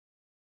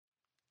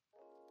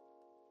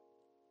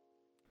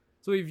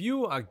So if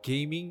you are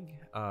gaming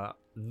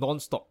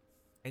non-stop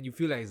and you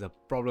feel like it's a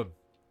problem,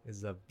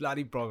 it's a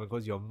bloody problem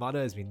because your mother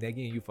has been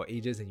nagging at you for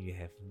ages and you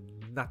have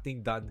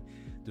nothing done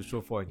to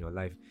show for in your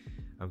life.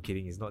 I'm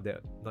kidding, it's not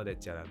that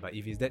jialat. But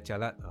if it's that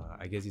jialat,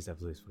 I guess this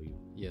episode is for you.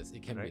 Yes,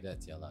 it can be that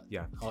jialat.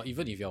 Yeah. Or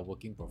even if you're a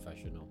working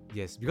professional.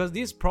 Yes, because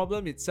this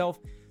problem itself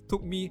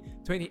took me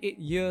 28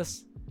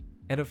 years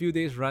and a few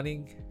days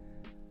running.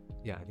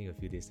 Yeah, I think a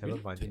few days. Really?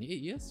 Haven't run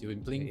 28 years? You've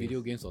been playing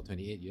video games for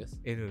 28 years?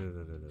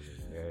 No.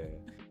 Yeah.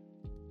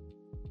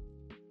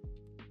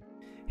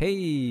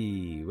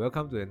 Hey,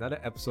 welcome to another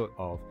episode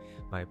of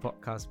my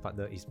podcast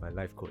partner is my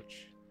life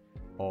coach.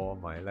 Or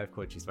my life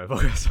coach is my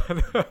podcast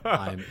partner.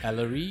 I'm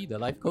Ellery, the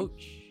life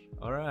coach.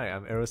 Alright,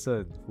 I'm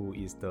Erison, who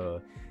is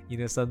the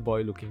innocent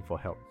boy looking for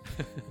help.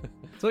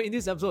 So in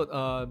this episode,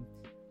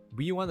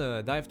 we want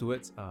to dive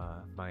towards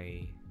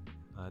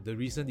the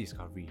recent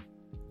discovery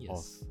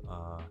of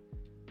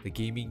the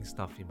gaming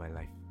stuff in my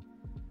life.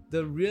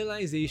 The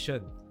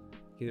realization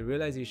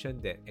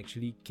that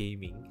actually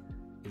gaming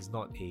is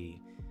not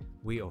a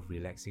way of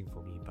relaxing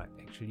for me, but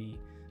actually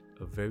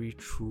a very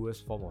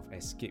truest form of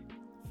escape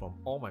from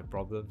all my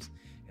problems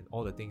and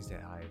all the things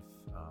that I've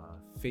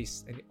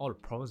faced and all the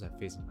problems I've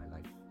faced in my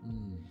life.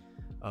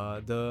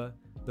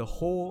 The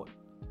whole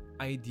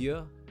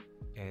idea,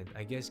 and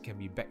I guess can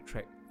be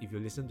backtracked. If you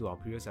listen to our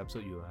previous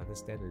episode, you'll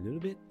understand a little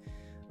bit,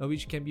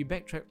 which can be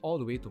backtracked all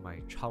the way to my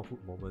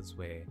childhood moments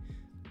where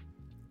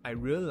I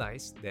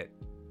realized that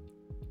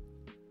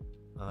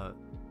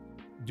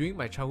during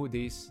my childhood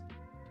days,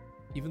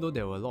 even though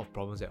there were a lot of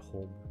problems at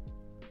home,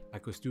 I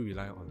could still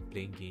rely on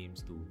playing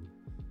games to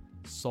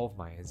solve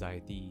my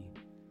anxiety,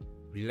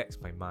 relax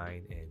my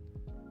mind, and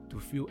to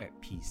feel at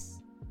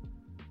peace.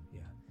 Yeah.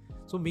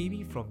 So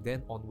maybe from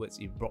then onwards,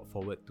 it brought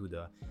forward to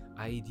the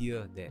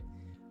idea that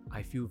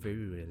I feel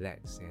very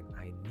relaxed and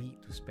I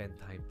need to spend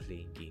time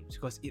playing games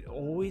because it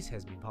always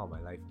has been part of my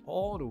life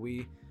all the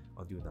way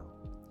until now.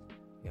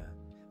 Yeah.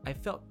 I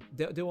felt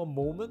there were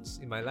moments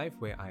in my life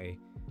where I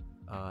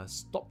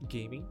stopped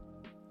gaming.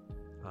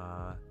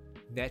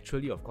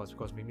 Naturally, of course,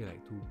 because maybe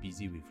like too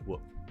busy with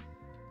work.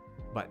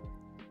 But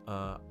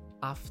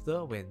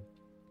after when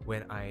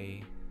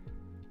I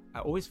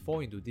always fall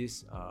into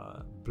these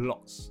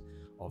blocks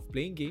of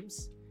playing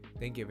games,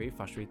 then get very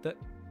frustrated,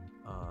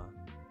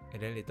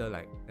 and then later,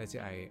 like let's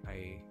say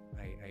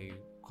I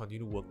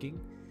continue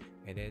working,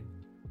 and then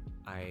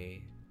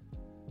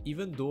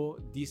even though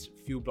these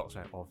few blocks,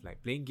 right, of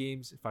like playing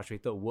games,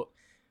 frustrated work,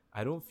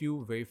 I don't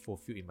feel very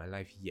fulfilled in my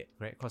life yet,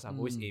 right? Because I'm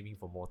always aiming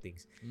for more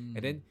things. And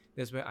then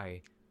that's where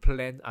I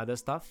plan other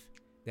stuff.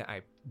 Then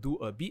I do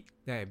a bit,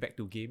 then I back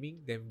to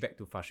gaming, then back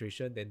to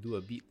frustration, then do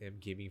a bit, then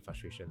gaming,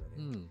 frustration.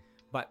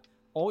 But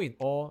all in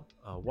all,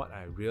 what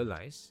I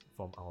realized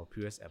from our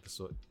previous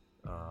episode,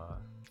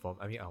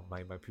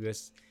 my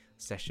previous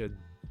session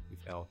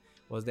with Elle,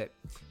 was that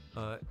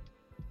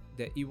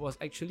it was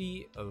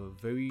actually a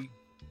very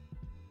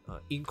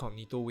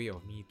incognito way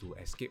of me to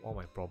escape all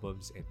my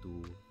problems and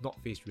to not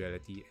face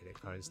reality at the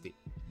current state.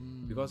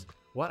 Because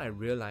what I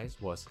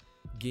realized was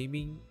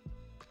gaming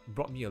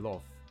brought me a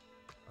lot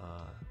of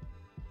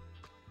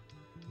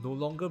no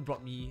longer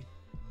brought me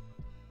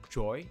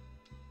joy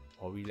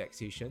or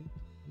relaxation.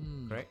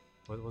 Right?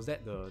 Was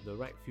that the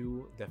right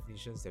few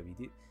definitions that we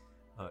did?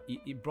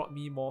 It brought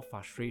me more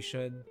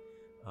frustration.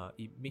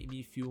 It made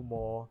me feel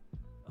more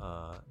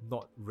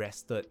not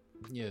rested.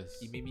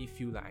 Yes. It made me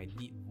feel like I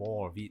need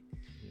more of it.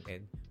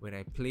 And when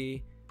I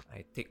play,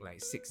 I take like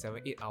 6,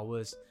 7, 8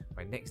 hours.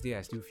 My next day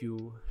I still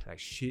feel like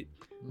shit.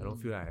 I don't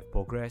feel like I have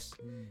progress.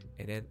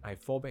 And then I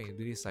fall back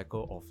into this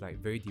cycle of like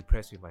very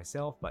depressed with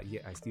myself, but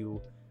yet I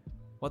still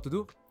what to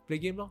do? Play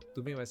game lor,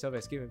 to make myself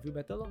escape and feel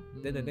better lor.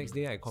 Then the next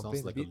day I complain.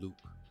 Sounds like a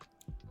loop.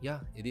 Yeah,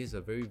 it is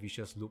a very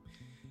vicious loop.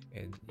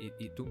 And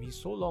it took me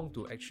so long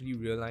to actually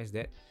realize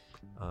that,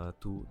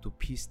 to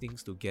piece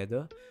things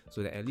together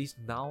so that at least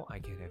now I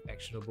can have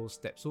actionable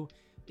steps. So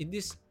in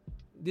this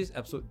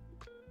episode,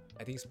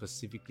 I think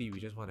specifically we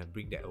just want to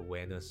bring that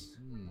awareness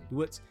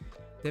towards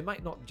there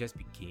might not just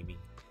be gaming.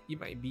 It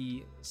might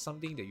be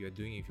something that you're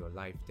doing with your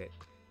life that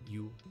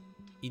you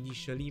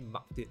initially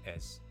marked it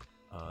as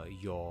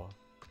your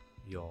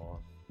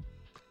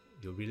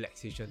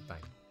relaxation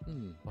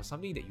time, or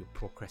something that you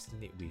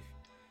procrastinate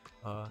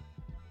with.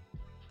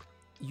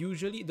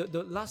 Usually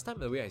the last time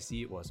the way I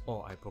see it was,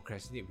 I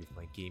procrastinate with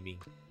my gaming,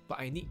 but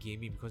I need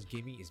gaming because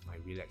gaming is my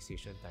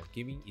relaxation time.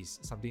 Gaming is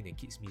something that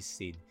keeps me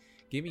sane.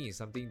 Gaming is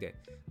something that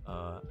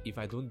if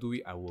I don't do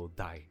it, I will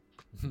die.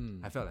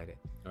 I felt like that.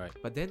 Right.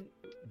 But then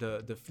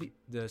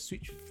the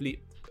switch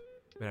flipped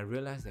when I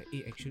realized that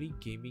actually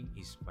gaming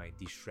is my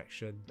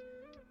distraction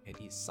and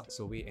it sucks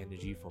away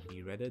energy from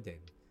me rather than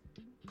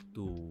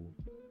to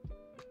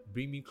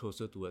bring me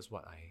closer towards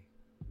what I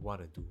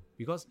want to do.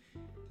 Because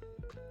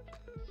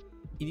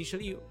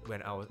initially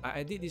when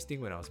I did this thing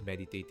when I was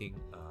meditating,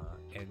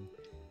 and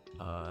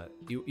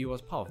it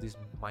was part of this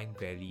Mind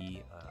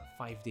Valley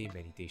 5-day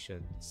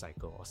meditation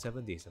cycle, or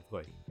 7 days, I've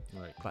got it.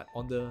 Right. But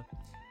on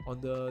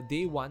the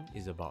day one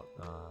is about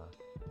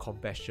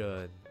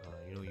compassion,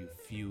 you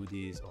feel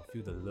this or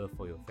feel the love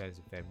for your friends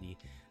and family.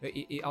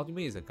 It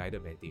ultimately is a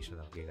guided meditation,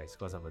 okay, guys,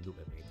 because I'm a noob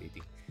at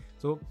meditating.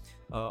 So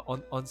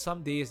on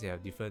some days they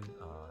have different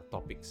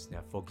topics. They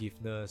have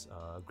forgiveness,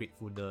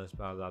 gratefulness,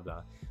 blah blah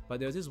blah. But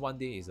there's this one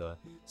day is a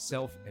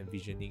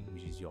self-envisioning,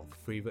 which is your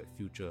favorite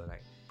future.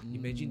 Like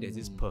imagine there's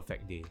this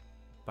perfect day,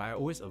 but I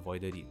always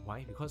avoided it.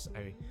 Why? Because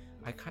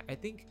I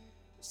think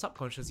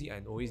subconsciously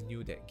I always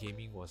knew that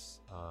gaming was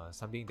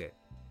something that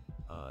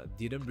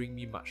didn't bring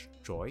me much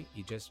joy.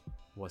 It just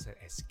was an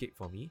escape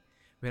for me.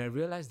 When I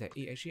realized that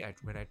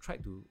when I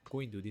tried to go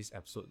into this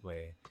episode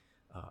where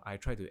I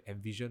tried to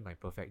envision my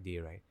perfect day,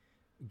 right,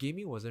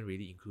 gaming wasn't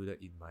really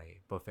included in my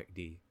perfect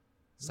day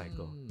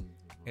cycle.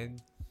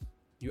 And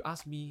you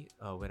asked me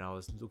when I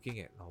was looking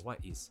at what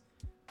is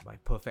my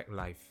perfect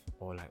life,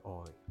 or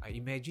I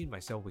imagine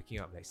myself waking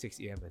up like 6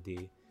 a.m. a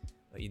day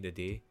in the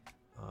day.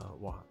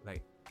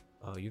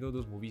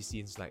 Those movie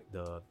scenes, like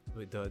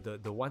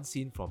the one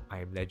scene from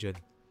I Am Legend,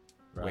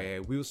 Right.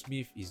 where Will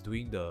Smith is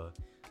doing the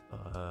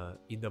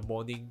in the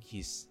morning,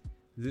 his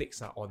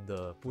legs are on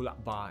the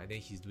pull-up bar and then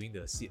he's doing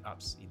the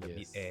sit-ups in the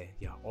mid-air.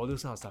 Yeah, all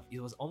those kind of stuff. It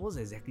was almost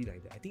exactly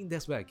like that. I think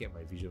that's where I get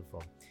my vision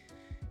from.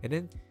 And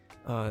then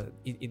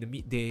in the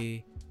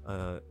midday,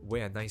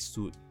 wear a nice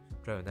suit,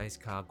 drive a nice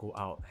car, go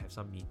out, have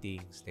some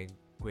meetings, then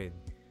go and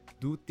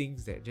do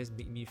things that just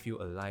make me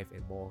feel alive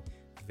and more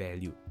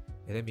valued.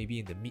 And then maybe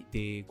in the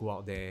midday, go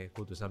out there,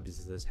 go to some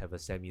businesses, have a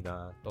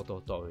seminar,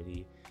 talk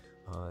already,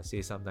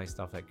 say some nice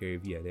stuff like Gary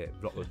Vee like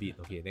that, vlog a bit,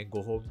 okay, then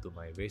go home to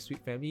my very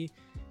sweet family,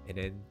 and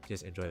then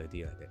just enjoy the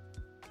day like that.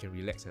 Can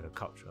relax at the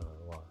couch,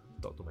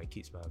 talk to my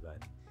kids, blah blah.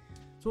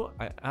 So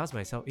I asked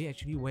myself,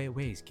 actually, where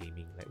is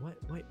gaming? Like,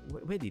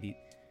 where did it?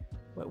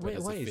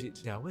 Where is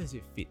it? Yeah, where does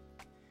it fit?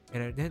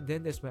 And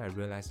then that's where I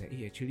realized that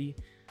actually,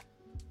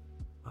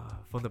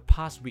 from the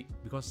past week,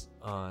 because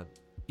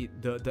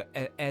the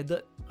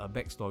added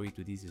backstory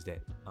to this is that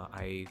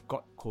I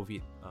got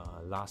COVID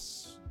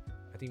last,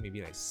 I think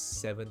maybe like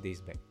 7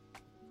 days back,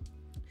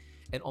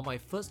 and on my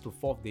first to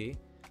fourth day,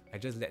 I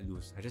just let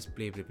loose. I just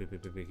play. I just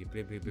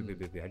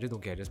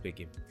don't care. I just play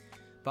game.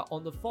 But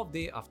on the fourth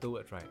day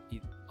afterwards, right,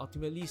 it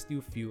ultimately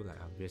still feel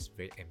like I'm just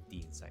very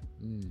empty inside.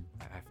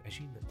 I've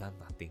actually done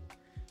nothing.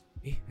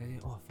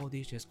 4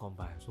 days just gone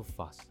by so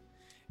fast.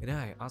 And then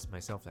I asked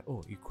myself, like,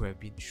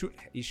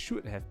 it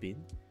should have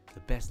been the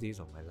best days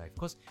of my life.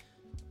 Because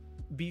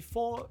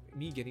before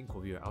me getting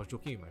COVID, I was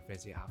joking with my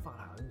friends,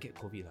 I don't get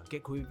COVID.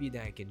 Get COVID,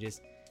 then I can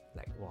just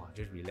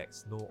just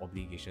relax, no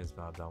obligations,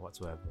 blah blah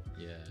whatsoever.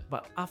 Yeah.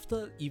 But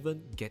after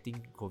even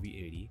getting COVID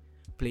already,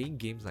 playing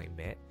games like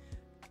mad,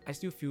 I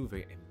still feel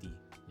very empty.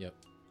 Yep.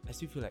 I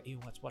still feel like,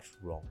 what's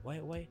wrong?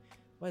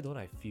 Why don't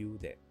I feel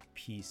that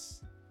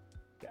peace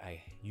that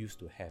I used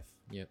to have?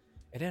 Yep.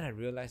 And then I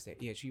realized that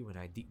actually when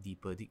I dig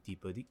deeper,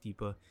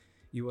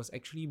 it was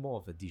actually more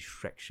of a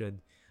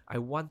distraction. I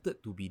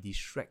wanted to be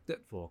distracted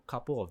for a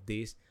couple of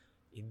days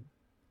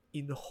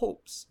in the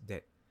hopes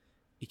that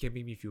it can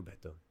make me feel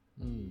better.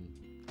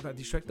 But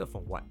distracted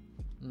from what?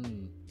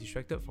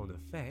 Distracted from the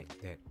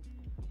fact that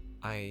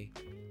I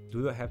do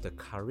not have the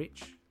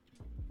courage,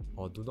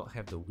 or do not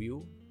have the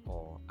will,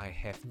 or I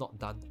have not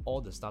done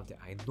all the stuff that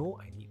I know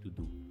I need to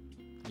do.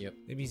 Yep.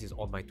 That means it's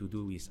on my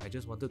to-do list. I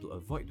just wanted to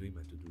avoid doing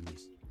my to-do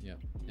list. Yeah.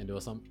 And there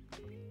were some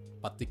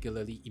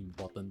particularly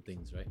important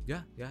things, right?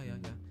 Yeah.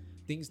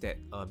 Things that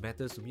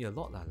matters to me a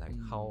lot, like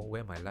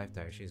where my life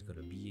direction is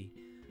gonna be,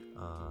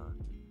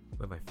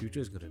 where my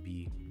future is gonna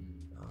be.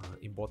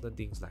 Important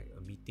things like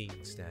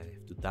meetings that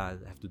I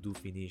have to do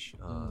finish,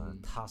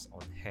 tasks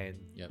on hand.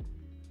 Yep.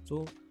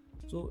 So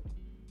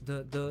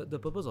the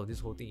purpose of this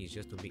whole thing is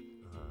just to make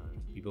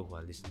people who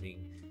are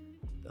listening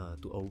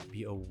to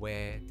be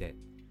aware that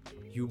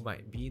you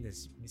might be in a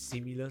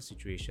similar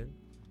situation.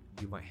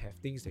 You might have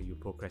things that you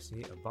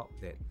procrastinate about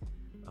that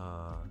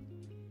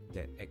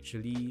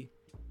actually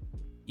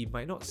it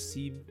might not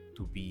seem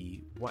to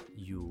be what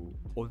you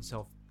own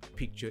self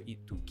picture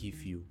it to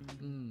give you.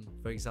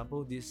 For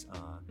example, this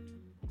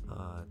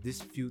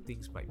few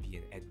things might be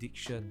an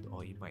addiction,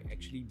 or it might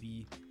actually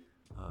be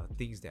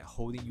things that are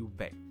holding you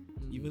back,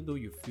 even though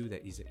you feel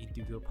that it's an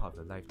integral part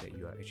of the life that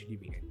you are actually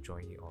been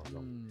enjoying it all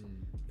along.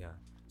 Yeah.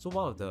 So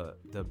one of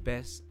the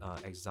best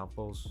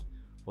examples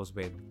was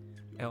when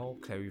L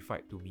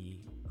clarified to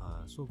me,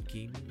 so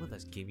gaming, what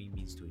does gaming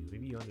means to you?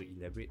 Maybe you want to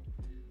elaborate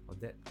on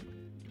that?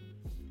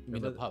 You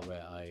mean the part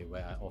where I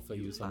offer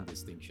you some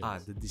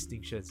distinctions? The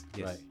distinctions,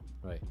 yes.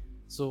 Right.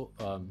 So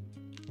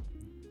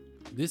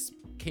this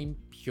came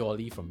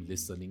purely from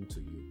listening to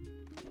you,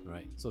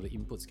 right? So the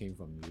inputs came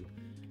from you,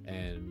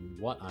 and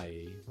what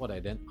I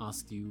then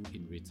asked you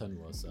in return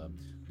was,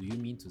 do you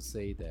mean to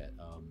say that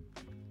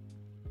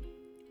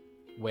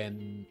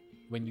when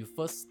you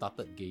first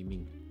started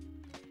gaming,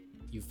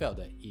 you felt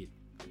that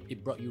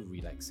it brought you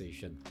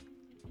relaxation,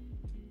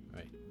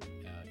 right?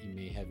 It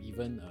may have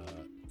even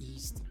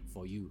eased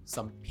for you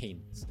some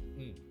pains,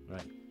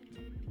 right?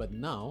 But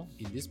now,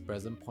 in this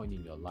present point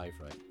in your life,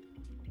 right,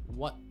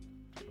 what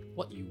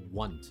you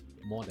want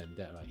more than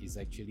that, right, is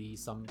actually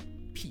some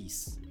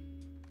peace,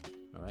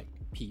 all right,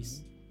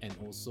 peace, and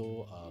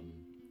also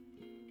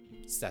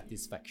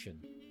satisfaction.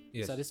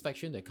 Yes.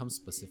 Satisfaction that comes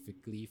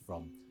specifically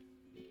from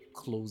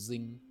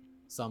closing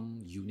some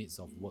units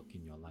of work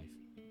in your life.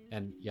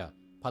 And yeah,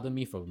 pardon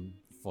me for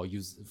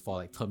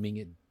like terming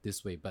it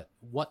this way, but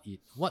what it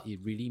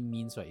really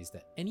means, right, is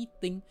that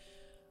anything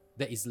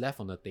that is left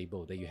on the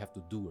table that you have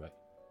to do, right?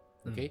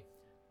 Okay.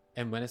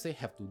 And when I say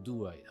have to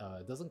do, right,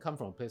 it doesn't come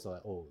from a place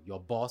like, oh, your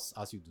boss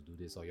asks you to do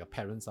this or your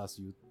parents ask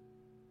you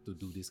to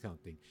do this kind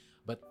of thing,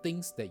 but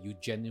things that you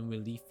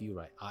genuinely feel,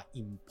 right, are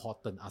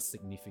important, are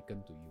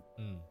significant to you.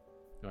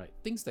 Right?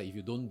 Things that if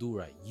you don't do,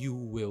 right, you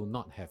will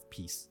not have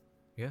peace.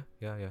 Yeah.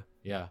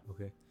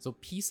 Okay. So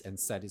peace and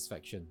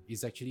satisfaction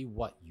is actually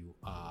what you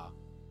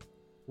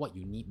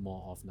need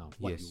more of now,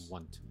 what you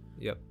want.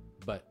 Yep.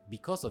 But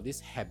because of this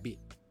habit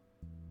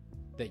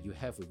that you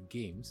have with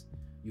games,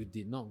 you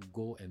did not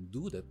go and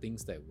do the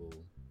things that will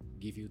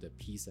give you the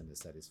peace and the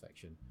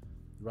satisfaction.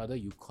 Rather,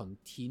 you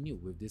continue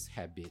with this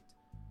habit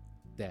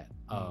that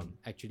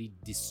actually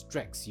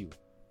distracts you.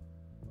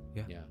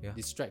 Yeah.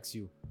 Distracts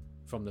you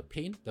from the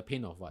pain. The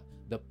pain of what?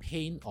 The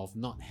pain of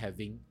not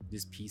having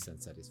this peace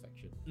and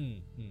satisfaction.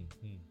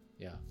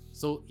 Yeah.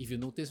 So if you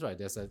notice, right,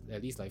 there's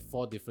at least like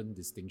 4 different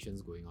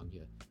distinctions going on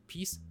here.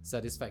 Peace,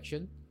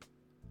 satisfaction,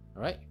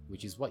 all right,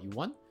 which is what you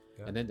want.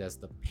 Yeah. And then there's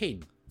the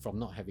pain from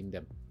not having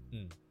them.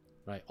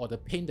 Right? Or the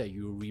pain that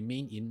you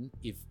remain in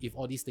if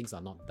all these things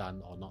are not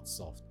done or not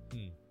solved.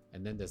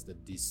 And then there's the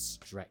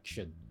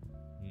distraction.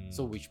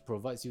 So which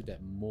provides you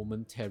that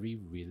momentary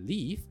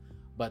relief,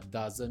 but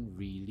doesn't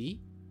really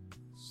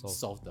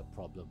solve the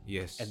problem.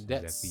 Yes. And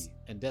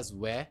that's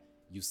where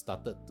you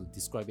started to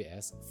describe it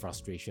as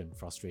frustration.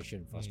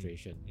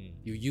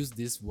 You use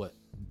this word,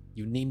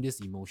 you name this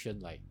emotion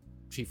like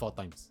 3-4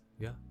 times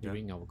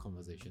during our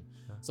conversation.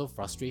 So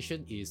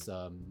frustration is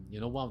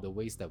one of the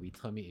ways that we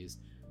term it is,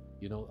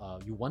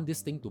 you want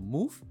this thing to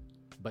move,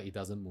 but it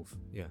doesn't move.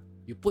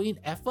 You put in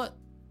effort,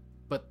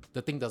 but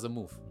the thing doesn't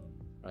move.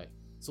 Right?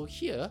 So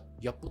here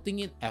you're putting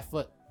in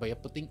effort, but you're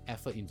putting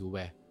effort into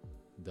where?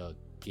 The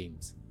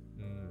games.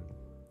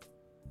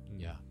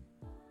 Yeah.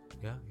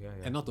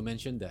 And not to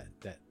mention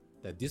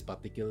that this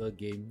particular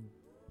game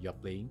you're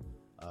playing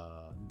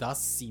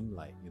does seem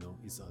like,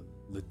 it's a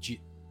legit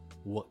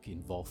work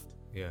involved.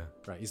 Yeah.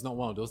 Right. It's not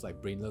one of those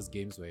like brainless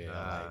games where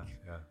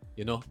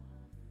you're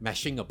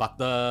mashing a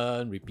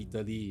button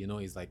repeatedly,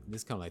 it's like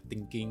this kind of like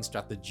thinking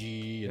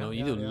strategy, you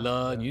need to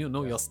learn, you need to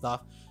know your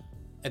stuff.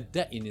 And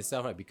that in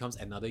itself, right, becomes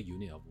another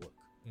unit of work.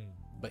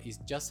 But it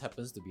just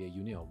happens to be a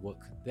unit of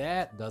work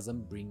that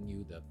doesn't bring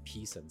you the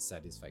peace and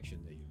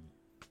satisfaction that you need.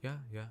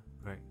 Yeah,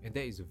 right. And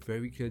that is a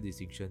very clear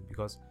distinction,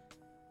 because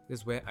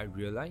that's where I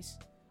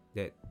realized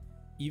that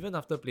even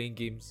after playing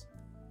games,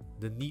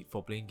 the need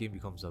for playing game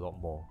becomes a lot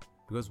more.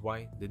 Because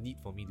why? The need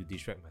for me to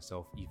distract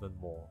myself even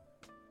more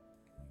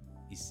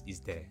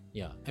is there.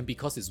 Yeah, and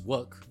because it's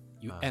work,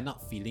 you end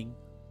up feeling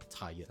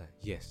tired.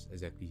 Yes,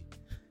 exactly.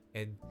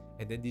 And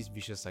then this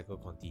vicious cycle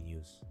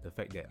continues. The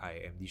fact that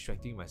I am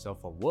distracting myself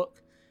from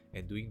work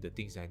and doing the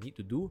things I need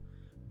to do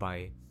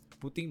by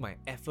putting my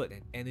effort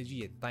and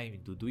energy and time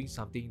into doing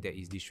something that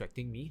is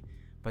distracting me,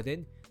 but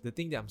then the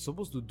thing that I'm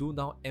supposed to do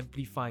now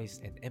amplifies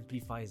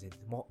and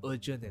more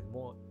urgent and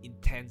more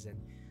intense, and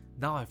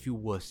now I feel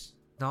worse.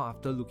 Now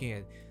after looking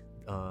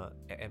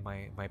at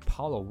my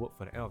pile of work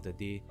for the end of the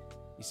day,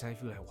 it's I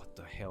feel like, what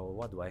the hell?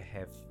 What do I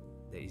have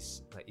that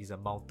is a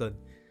mountain?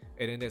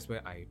 And then that's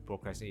where I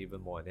procrastinate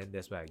even more, and then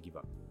that's where I give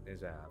up.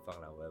 That's where I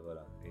fuck lah, whatever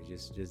lah. And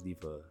just live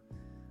a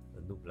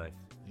noob life.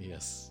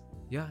 Yes.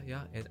 Yeah.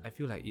 And I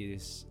feel like it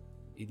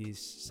is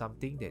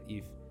something that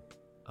if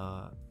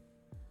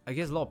I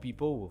guess a lot of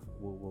people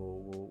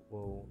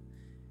will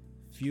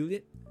feel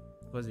it,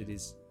 because it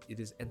is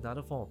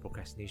another form of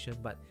procrastination.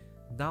 But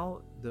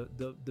now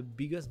the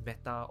biggest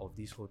meta of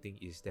this whole thing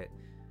is that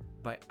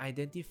by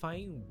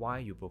identifying why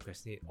you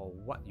procrastinate or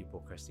what you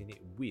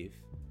procrastinate with,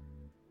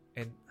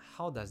 and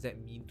how does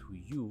that mean to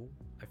you,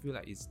 I feel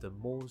like it's the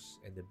most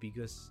and the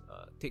biggest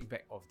take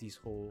back of this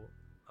whole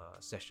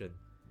session.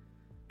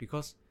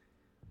 Because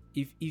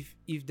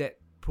if that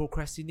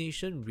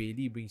procrastination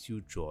really brings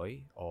you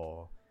joy,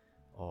 or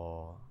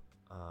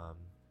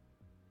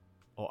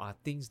are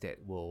things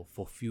that will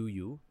fulfill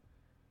you,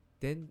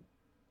 then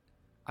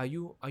are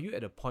you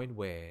at a point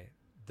where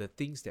the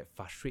things that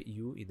frustrate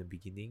you in the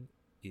beginning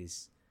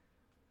is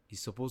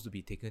supposed to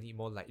be taken it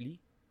more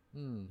lightly?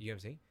 You get what I'm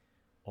saying?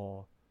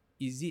 Or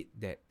is it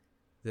that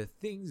the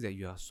things that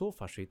you are so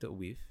frustrated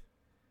with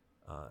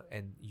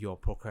and your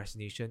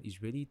procrastination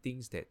is really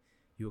things that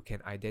you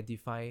can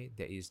identify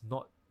that is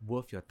not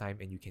worth your time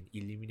and you can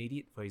eliminate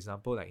it? For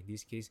example, like in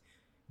this case,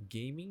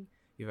 gaming,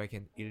 if I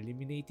can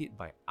eliminate it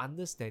by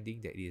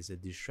understanding that it is a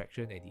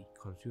distraction and it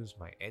consumes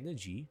my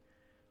energy,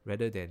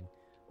 rather than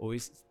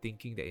always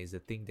thinking that it's a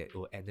thing that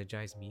will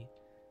energize me,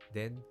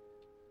 then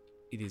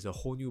it is a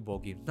whole new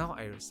ballgame. Now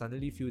I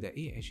suddenly feel that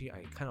actually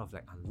I kind of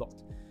like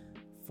unlocked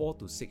 4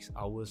 to 6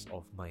 hours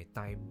of my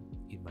time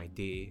in my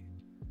day.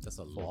 That's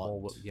a for lot.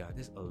 more work. Yeah,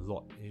 that's a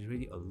lot. It's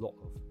really a lot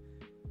of.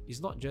 It's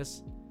not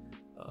just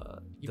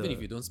even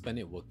if you don't spend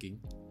it working,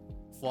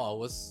 4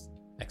 hours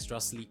extra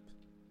sleep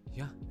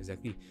Yeah,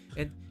 exactly.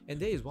 And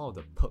that is one of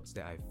the perks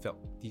that I felt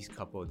these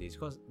couple of days,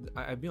 because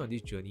I've been on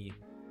this journey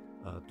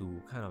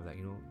to kind of like,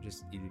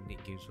 just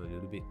eliminate games for a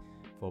little bit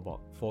for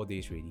about 4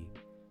 days already.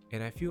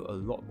 And I feel a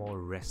lot more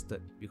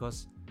rested,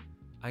 because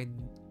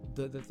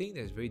the thing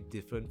that's very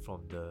different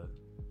from the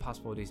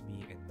past 4 days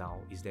me and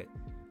now is that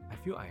I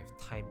feel I have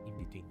time in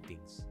between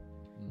things.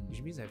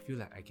 Which means I feel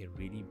like I can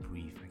really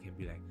breathe. I can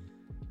be like,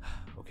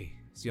 okay,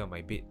 sit on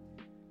my bed,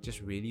 just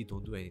really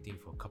don't do anything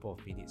for a couple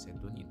of minutes,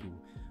 and don't need to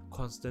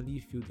constantly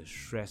feel the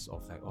stress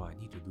of like, oh, I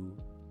need to do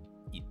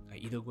it. I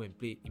either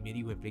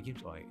immediately go and play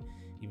games, or I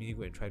immediately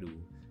go and try to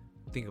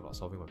think about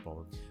solving my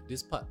problem.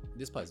 This part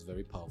is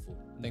very powerful.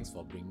 Thanks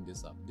for bringing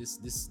this up.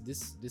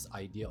 This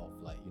idea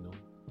of like,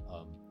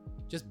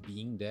 just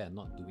being there and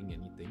not doing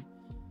anything.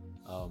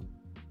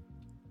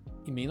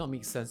 It may not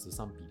make sense to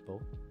some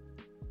people.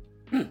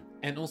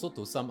 And also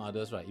to some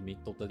others, right, it may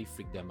totally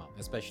freak them out,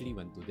 especially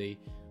when today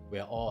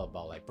we're all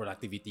about like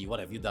productivity.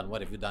 What have you done?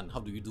 What have you done? How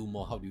do you do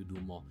more? How do you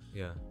do more?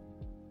 Yeah.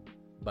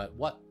 But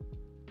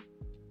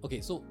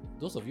so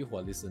those of you who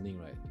are listening,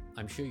 right,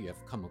 I'm sure you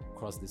have come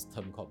across this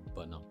term called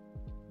burnout.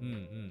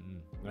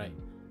 Right?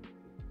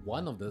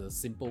 One of the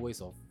simple ways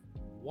of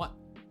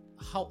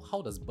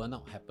how does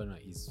burnout happen,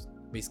 right, is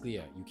basically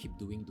you keep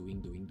doing.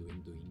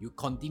 You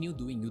continue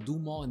doing, you do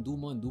more and do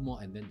more and do more,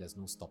 and then there's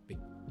no stopping.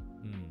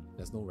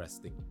 There's no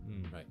resting,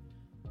 right?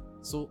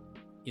 So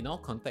in our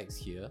context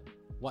here,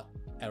 what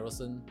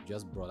Errolson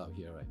just brought out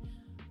here, right?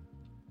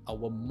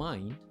 Our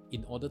mind,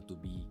 in order to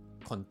be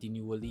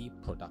continually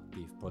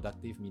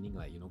productive meaning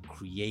like,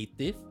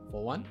 creative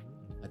for one.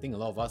 I think a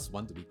lot of us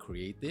want to be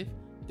creative,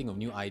 think of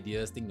new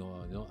ideas, think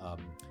of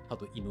how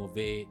to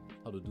innovate,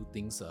 how to do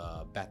things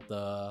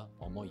better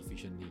or more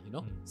efficiently,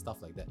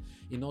 stuff like that.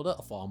 In order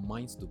for our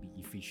minds to be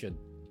efficient,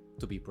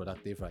 to be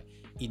productive, right,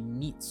 it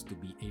needs to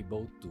be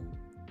able to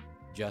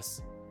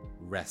just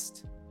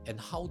rest. And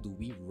how do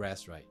we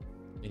rest, right?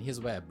 And here's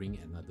where I bring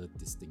another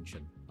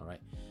distinction, all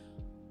right?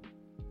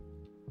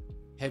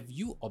 Have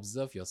you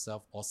observed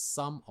yourself or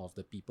some of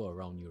the people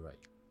around you, right,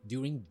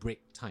 during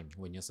break time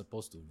when you're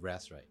supposed to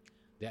rest, right,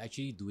 they're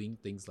actually doing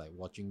things like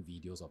watching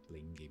videos or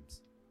playing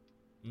games?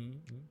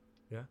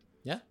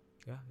 Yeah.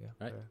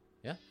 Right?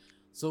 Yeah.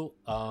 So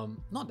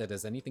not that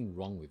there's anything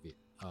wrong with it.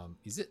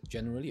 Is it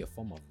generally a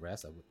form of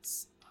rest?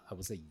 I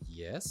would say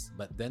yes,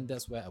 but then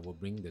that's where I will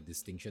bring the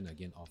distinction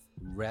again of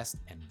rest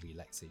and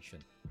relaxation.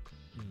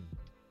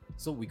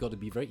 So we got to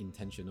be very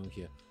intentional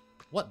here.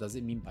 What does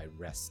it mean by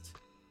rest?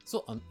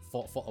 So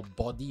for a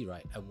body,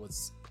 right,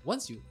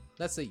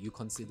 let's say you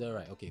consider,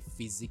 right, okay,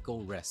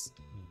 physical rest,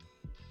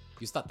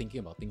 you start thinking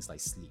about things like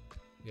sleep.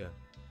 Yeah.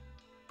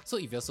 So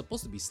if you're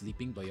supposed to be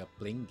sleeping but you're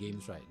playing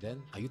games, right,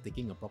 then are you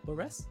taking a proper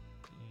rest?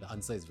 The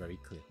answer is very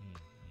clear.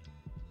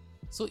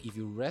 So if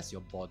you rest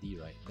your body,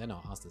 right, then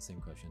I'll ask the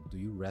same question. Do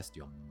you rest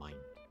your mind?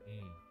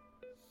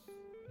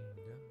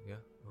 Yeah.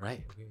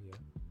 Right? Okay, yeah.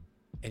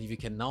 And if you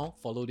can now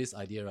follow this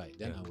idea, right,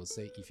 then I will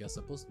say, if you're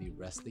supposed to be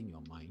resting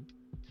your mind,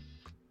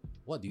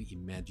 what do you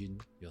imagine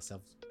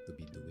yourself to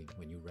be doing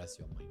when you rest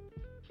your mind?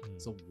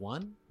 So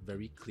one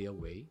very clear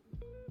way,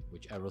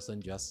 which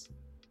Errolson just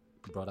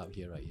brought up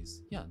here, right,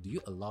 is, do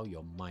you allow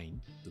your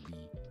mind to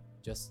be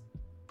just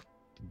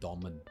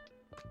dormant?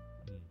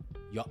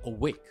 You're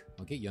awake,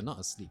 okay? You're not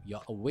asleep.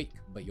 You're awake,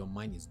 but your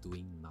mind is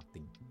doing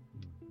nothing.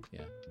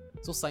 Yeah.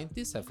 So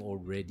scientists have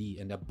already,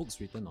 and there are books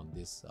written on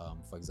this.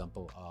 For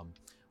example,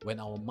 when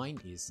our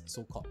mind is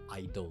so-called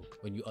idle,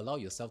 when you allow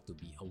yourself to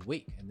be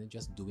awake and then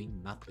just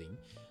doing nothing,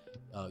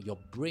 your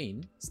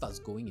brain starts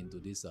going into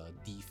this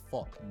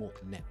default mode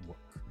network.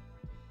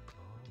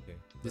 Okay.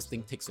 This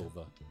thing takes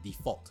over,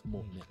 default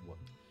mode network.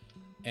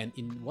 And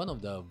in one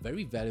of the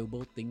very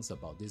valuable things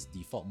about this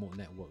default mode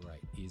network,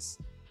 right, is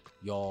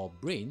your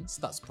brain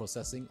starts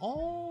processing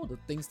all the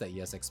things that it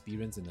has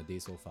experienced in the day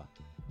so far.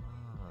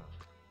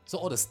 So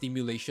all the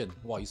stimulation,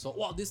 you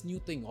saw, this new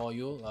thing, or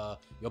your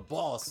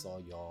boss or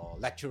your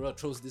lecturer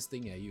throws this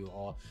thing at you,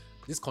 or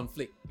this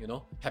conflict,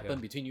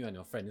 happened between you and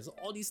your friend. So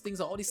all these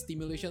things, all these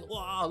stimulation,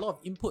 a lot of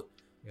input.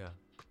 Yeah.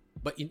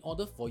 But in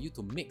order for you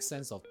to make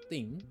sense of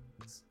things,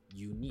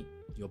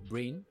 your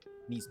brain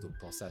needs to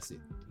process it.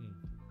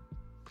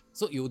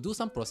 So it will do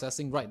some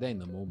processing right there in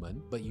the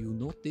moment, but you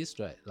notice,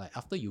 right, like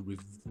after you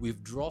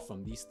withdraw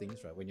from these things,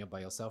 right, when you're by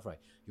yourself, right,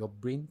 your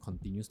brain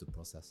continues to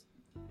process.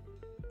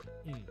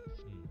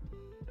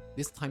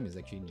 This time is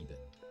actually needed,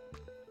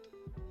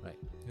 right?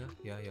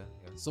 Yeah.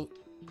 So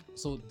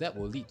that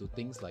will lead to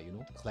things like,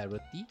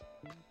 clarity.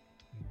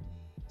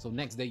 So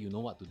next day you know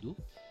what to do.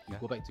 You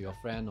go back to your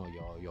friend or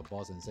your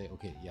boss and say,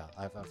 okay,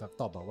 I've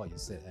thought about what you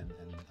said, and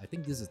I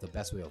think this is the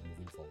best way of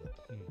moving forward.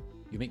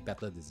 You make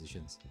better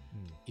decisions.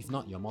 If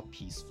not, you're more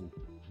peaceful,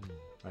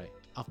 right?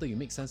 After you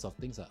make sense of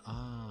things like,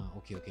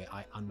 okay,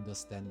 I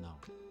understand now.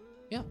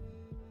 Yeah.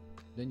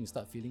 Then you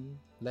start feeling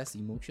less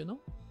emotional,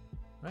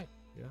 right?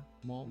 Yeah.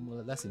 More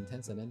less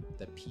intense, and then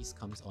the peace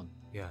comes on.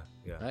 Yeah.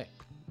 Right?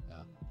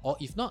 Or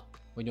if not,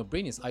 when your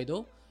brain is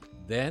idle,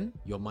 then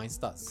your mind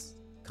starts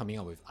coming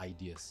up with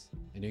ideas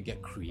and you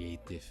get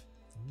creative.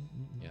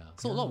 Yeah.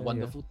 So a lot of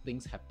wonderful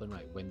things happen,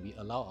 right, when we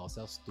allow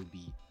ourselves to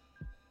be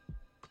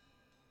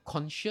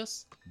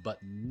conscious but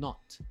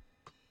not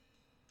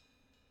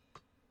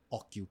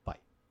occupied.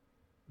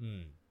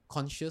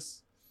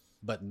 Conscious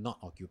but not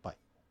occupied.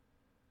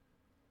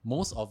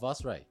 Most of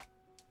us, right,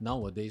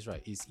 nowadays,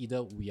 right, is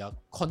either we are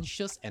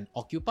conscious and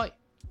occupied,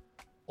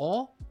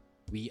 or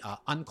we are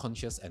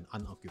unconscious and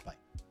unoccupied.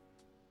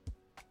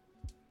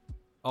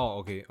 Oh,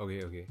 okay.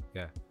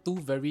 Yeah. Two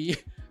very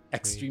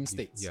extreme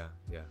states. Yeah,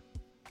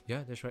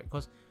 that's right.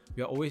 Because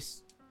we are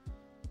always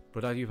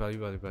productive.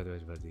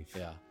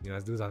 Yeah. You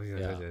must do something.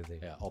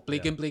 Yeah. Or play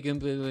game,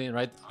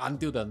 right,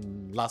 until the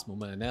last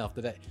moment. And then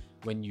after that,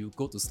 when you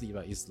go to sleep,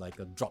 right, it's like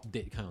a drop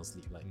dead kind of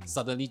sleep. Like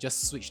suddenly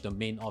just switch the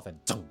main off and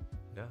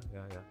Yeah.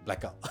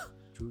 blackout.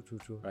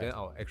 True. Right. Then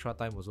our extra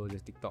time also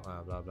just TikTok,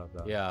 blah blah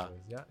blah. Yeah.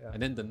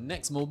 And then the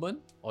next moment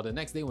or the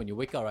next day when you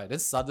wake up, right, then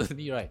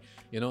suddenly, right,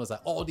 it's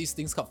like all these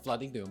things come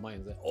flooding to your mind.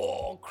 It's like,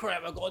 oh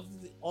crap, I got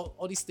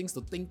all these things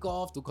to think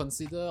of, to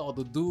consider, or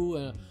to do.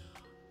 And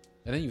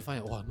then you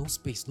find, no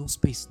space to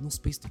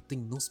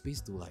think, no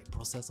space to like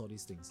process all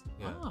these things.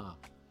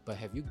 But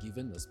have you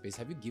given the space?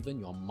 Have you given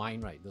your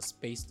mind, right, the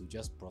space to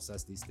just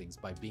process these things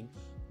by being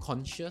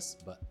conscious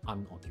but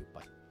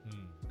unoccupied?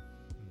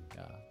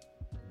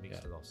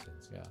 Makes a lot of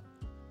sense.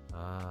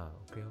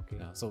 Okay.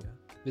 Yeah. So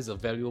this is a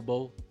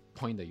valuable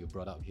point that you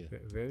brought up here.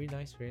 Very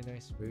nice. Very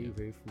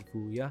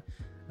fruitful. Yeah.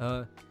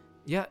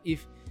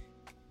 If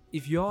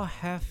you all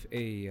have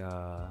a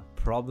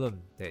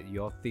problem that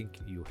you all think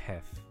you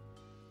have,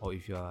 or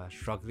if you are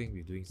struggling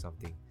with doing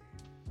something,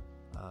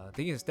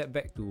 taking a step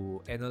back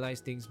to analyze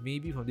things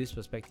maybe from this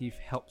perspective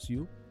helps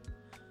you.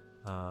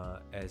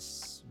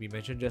 As we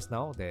mentioned just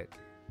now, that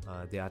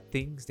there are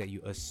things that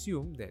you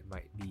assume that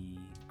might be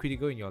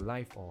critical in your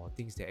life, or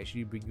things that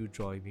actually bring you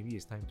joy. Maybe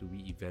it's time to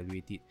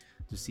reevaluate it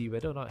to see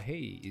whether or not,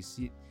 hey, is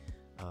it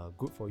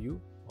good for you,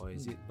 or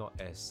is it not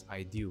as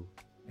ideal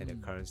at the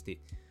current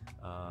state?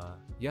 Right.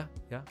 Yeah.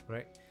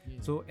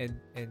 So and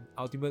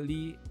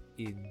ultimately,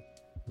 in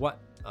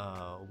what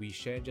we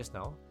shared just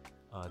now,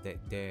 that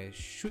there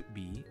should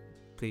be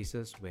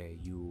places where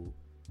you,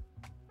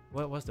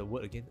 what's the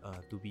word again?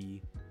 To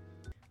be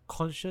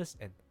conscious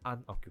and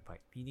unoccupied,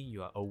 meaning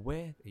you are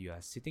aware that you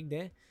are sitting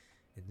there,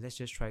 and let's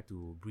just try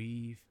to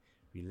breathe,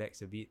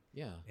 relax a bit,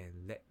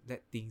 and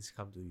let things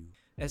come to you.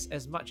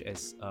 As much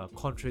as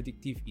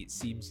contradictive it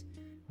seems,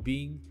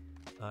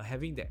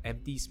 having the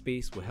empty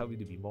space will help you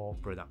to be more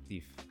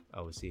productive,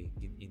 I would say,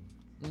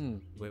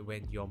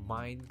 when your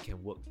mind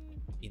can work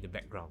in the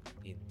background,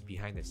 in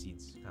behind the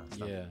scenes kind of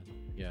stuff.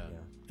 Yeah.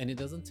 And it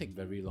doesn't take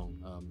very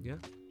long.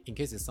 In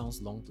case it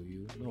sounds long to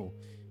you, no,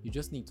 you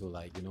just need to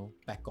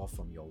back off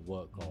from your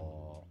work,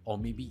 or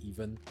maybe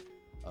even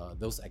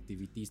those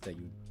activities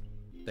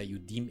that you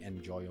deem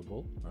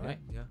enjoyable. All right.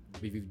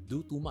 If you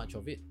do too much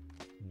of it,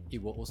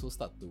 it will also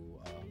start to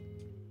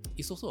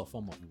it's also a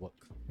form of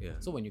work.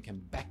 So when you can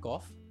back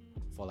off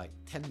for like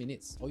 10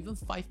 minutes or even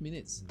 5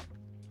 minutes,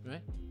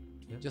 right,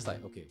 just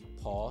like, okay,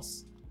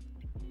 pause,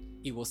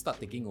 it will start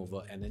taking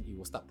over, and then it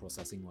will start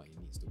processing what it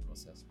needs to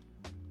process.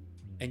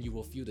 And you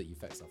will feel the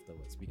effects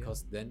afterwards,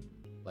 because then,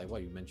 like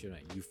what you mentioned,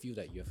 right, you feel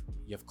that you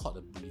have caught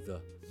a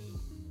breather.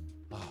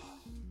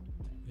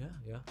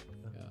 Yeah.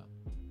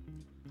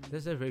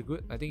 That's very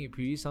good. I think it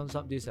pretty sums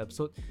up this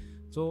episode.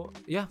 So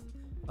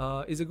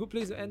it's a good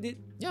place to end it.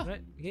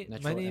 Right. Okay.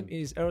 My name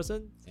is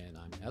Errolson, and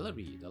I'm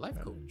Ellery, the life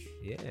coach.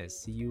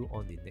 See you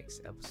on the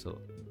next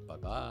episode.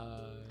 Bye.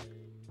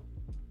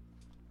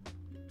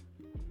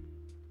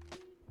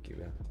 Okay,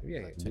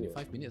 maybe like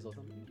 25 minutes or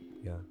something.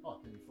 Yeah. Oh,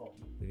 24.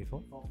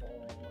 24? 24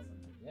 for something.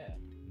 Yeah.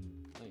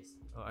 Nice.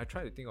 I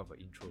tried to think of an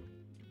intro.